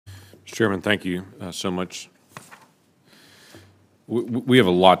Mr. Chairman, thank you so much. We have a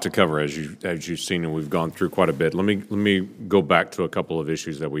lot to cover, as you've seen, and we've gone through quite a bit. Let me go back to a couple of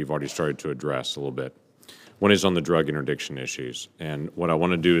issues that we've already started to address a little bit. One is on the drug interdiction issues, and what I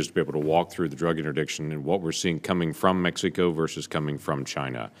want to do is to be able to walk through the drug interdiction and what we're seeing coming from Mexico versus coming from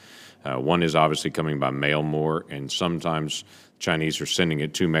China. One is obviously coming by mail more, and sometimes Chinese are sending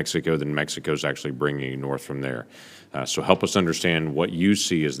it to Mexico, then Mexico's actually bringing it north from there. So help us understand what you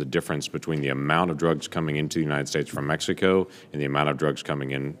see as the difference between the amount of drugs coming into the United States from Mexico and the amount of drugs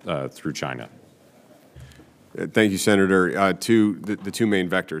coming in through China. Thank you, Senator. The two main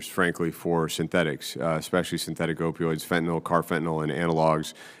vectors, frankly, for synthetics, especially synthetic opioids, fentanyl, carfentanil, and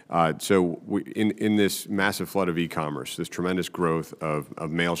analogs. In this massive flood of e-commerce, this tremendous growth of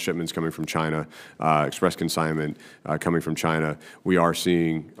mail shipments coming from China, express consignment coming from China, we are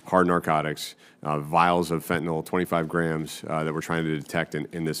seeing hard narcotics, vials of fentanyl, 25 grams that we're trying to detect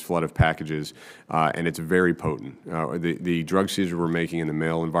in this flood of packages, and it's very potent. The drug seizures we're making in the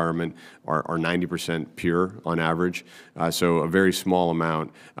mail environment are 90% pure on average, so a very small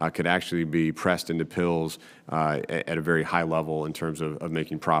amount could actually be pressed into pills at a very high level in terms of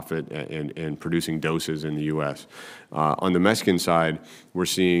making profit and producing doses in the U.S. On the Mexican side, we're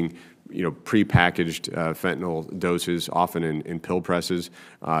seeing prepackaged fentanyl doses, often in pill presses,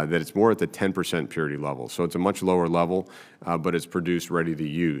 that it's more at the 10% purity level. So it's a much lower level, but it's produced ready to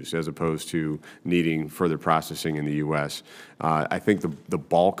use as opposed to needing further processing in the U.S. I think the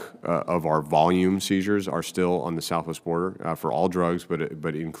bulk of our volume seizures are still on the southwest border for all drugs,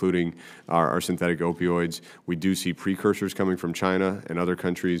 but including our synthetic opioids. We do see precursors coming from China and other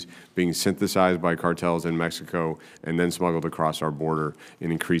countries being synthesized by cartels in Mexico and then smuggled across our border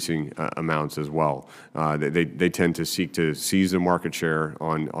in increasing amounts as well. They tend to seek to seize the market share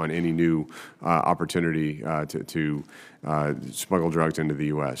on any new opportunity to smuggle drugs into the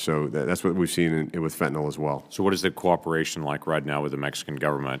U.S. So that's what we've seen with fentanyl as well. So what is the cooperation like right now with the Mexican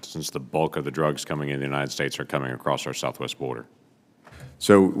government, since the bulk of the drugs coming in the United States are coming across our southwest border?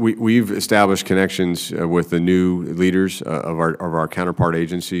 So we've established connections with the new leaders of our counterpart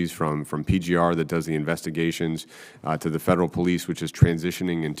agencies, from PGR that does the investigations to the federal police, which is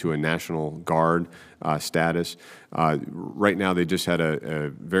transitioning into a National Guard status. Right now, they just had a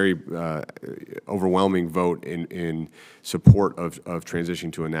very overwhelming vote in support of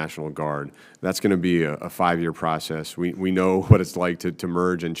transitioning to a National Guard. That's going to be a 5-year process. We know what it's like to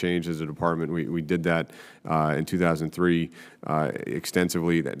merge and change as a department. We did that in 2003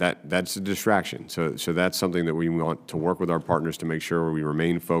 extensively. That's a distraction. So that's something that we want to work with our partners to make sure we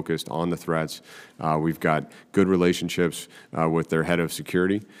remain focused on the threats. We've got good relationships with their head of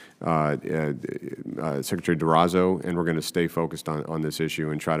security, Secretary Durazo, and we're going to stay focused on this issue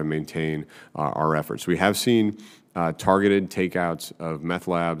and try to maintain our efforts. We have seen targeted takeouts of meth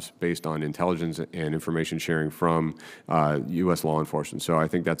labs based on intelligence and information sharing from U.S. law enforcement. So I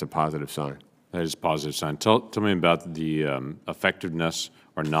think that's a positive sign. That is a positive sign. Tell me about the effectiveness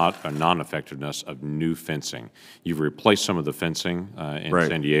or non-effectiveness of new fencing. You've replaced some of the fencing in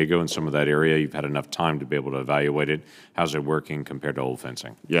San Diego and some of that area. You've had enough time to be able to evaluate it. How's it working compared to old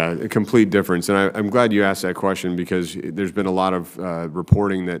fencing? Yeah, a complete difference. And I'm glad you asked that question, because there's been a lot of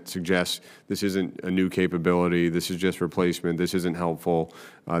reporting that suggests this isn't a new capability, this is just replacement, this isn't helpful,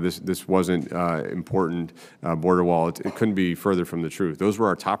 this wasn't important border wall. It couldn't be further from the truth. Those were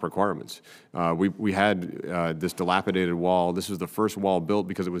our top requirements. We had this dilapidated wall. This was the first wall built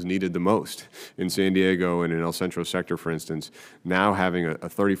because it was needed the most in San Diego and in El Centro sector, for instance. Now having a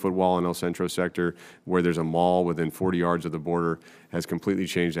 30-foot wall in El Centro sector where there's a mall within 40 yards of the border has completely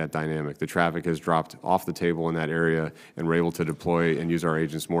changed that dynamic. The traffic has dropped off the table in that area, and we're able to deploy and use our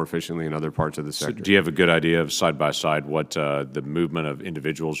agents more efficiently in other parts of the sector. So do you have a good idea of side by side what the movement of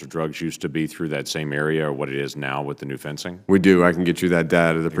individuals or drugs used to be through that same area, or what it is now with the new fencing? We do. I can get you that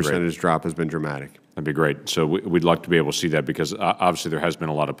data. The percentage drop has been dramatic. That'd be great. So we'd like to be able to see that, because obviously there has been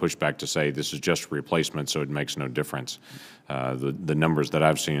a lot of pushback to say this is just replacement, so it makes no difference. The numbers that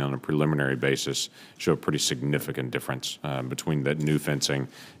I've seen on a preliminary basis show a pretty significant difference between that new fencing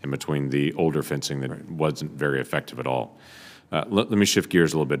and between the older fencing that wasn't very effective at all. Let me shift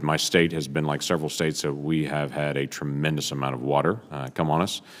gears a little bit. My state has been like several states that we have had a tremendous amount of water come on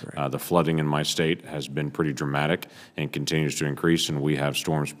us. The flooding in my state has been pretty dramatic and continues to increase, and we have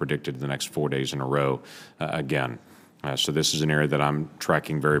storms predicted the next 4 days in a row again. So this is an area that I'm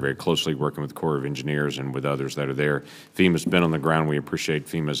tracking very, very closely, working with the Corps of Engineers and with others that are there. FEMA's been on the ground. We appreciate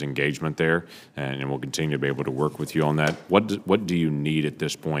FEMA's engagement there, and we'll continue to be able to work with you on that. What do you need at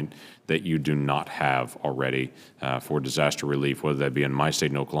this point that you do not have already for disaster relief, whether that be in my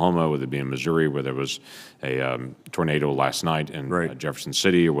state in Oklahoma, whether it be in Missouri, where there was a tornado last night in Jefferson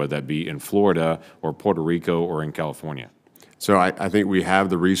City, or whether that be in Florida or Puerto Rico or in California? So I think we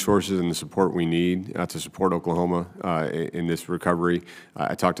have the resources and the support we need to support Oklahoma in this recovery.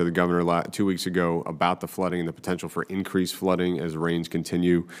 I talked to the governor 2 weeks ago about the flooding and the potential for increased flooding as rains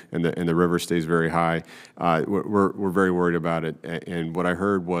continue and the river stays very high. We're very worried about it. And what I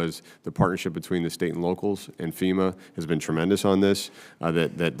heard was the partnership between the state and locals and FEMA has been tremendous on this,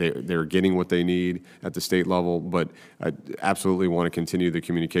 that they're getting what they need at the state level. But I absolutely want to continue the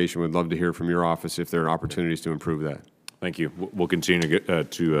communication. We'd love to hear from your office if there are opportunities to improve that. Thank you. We'll continue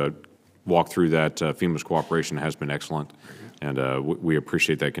to walk through that. FEMA's cooperation has been excellent, and we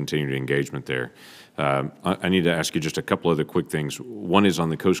appreciate that continued engagement there. I need to ask you just a couple other quick things. One is on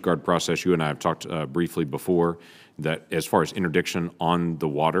the Coast Guard process. You and I have talked briefly before that as far as interdiction on the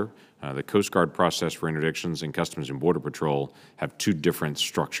water, the Coast Guard process for interdictions and Customs and Border Patrol have two different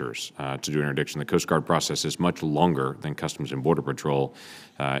structures to do interdiction. The Coast Guard process is much longer than Customs and Border Patrol,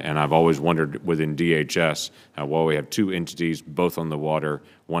 and I've always wondered within DHS, while we have two entities both on the water,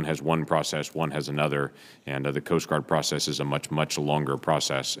 one has one process, one has another, and the Coast Guard process is a much longer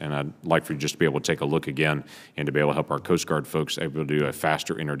process. And I'd like for you just to be able to take a look again and to be able to help our Coast Guard folks able to do a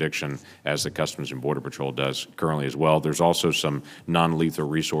faster interdiction as the Customs and Border Patrol does currently as well. There's also some non-lethal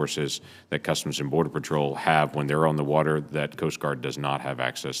resources that Customs and Border Patrol have when they're on the water that Coast Guard does not have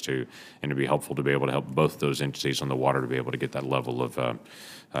access to, and it'd be helpful to be able to help both those entities on the water to be able to get that level of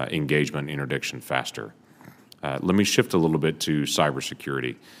engagement and interdiction faster. Let me shift a little bit to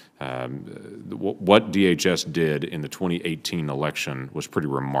cybersecurity. What DHS did in the 2018 election was pretty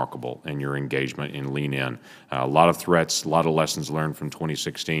remarkable in your engagement in Lean In. A lot of threats, a lot of lessons learned from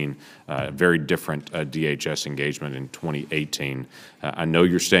 2016, very different DHS engagement in 2018. I know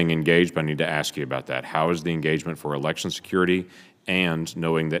you're staying engaged, but I need to ask you about that. How is the engagement for election security, and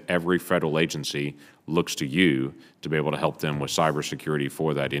knowing that every federal agency looks to you to be able to help them with cybersecurity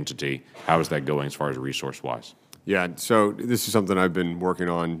for that entity? How is that going as far as resource-wise? Yeah, so this is something I've been working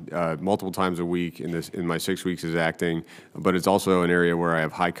on multiple times a week in my 6 weeks as acting, but it's also an area where I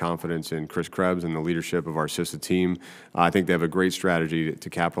have high confidence in Chris Krebs and the leadership of our CISA team. I think they have a great strategy to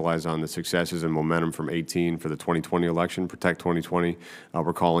capitalize on the successes and momentum from 18 for the 2020 election, Protect 2020,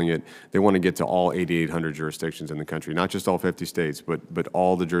 we're calling it. They want to get to all 8,800 jurisdictions in the country, not just all 50 states, but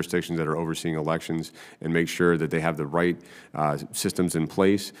all the jurisdictions that are overseeing elections, and make sure that they have the right systems in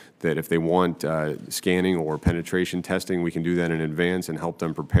place, that if they want scanning or penetration testing, we can do that in advance and help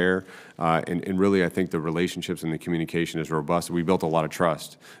them prepare. And really, I think the relationships and the communication is robust. We built a lot of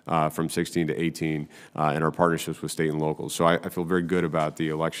trust from 16 to 18 in our partnerships with state and locals. So I feel very good about the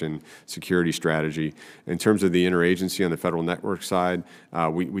election security strategy. In terms of the interagency on the federal network side,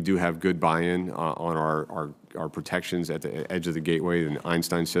 we do have good buy-in on our protections at the edge of the gateway and the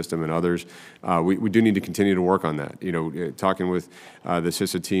Einstein system and others. We do need to continue to work on that. You know, talking with the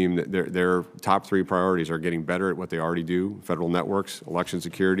CISA team, their top 3 priorities are getting better at what they already do: federal networks, election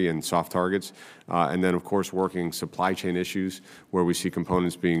security, and soft targets. And then, of course, working supply chain issues where we see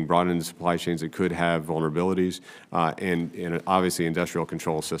components being brought into supply chains that could have vulnerabilities, and obviously industrial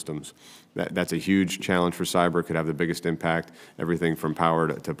control systems. That's a huge challenge for cyber. It could have the biggest impact, everything from power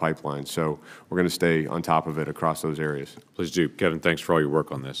to pipelines. So we're going to stay on top of it across those areas. Please do. Kevin, thanks for all your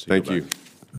work on this. Thank you.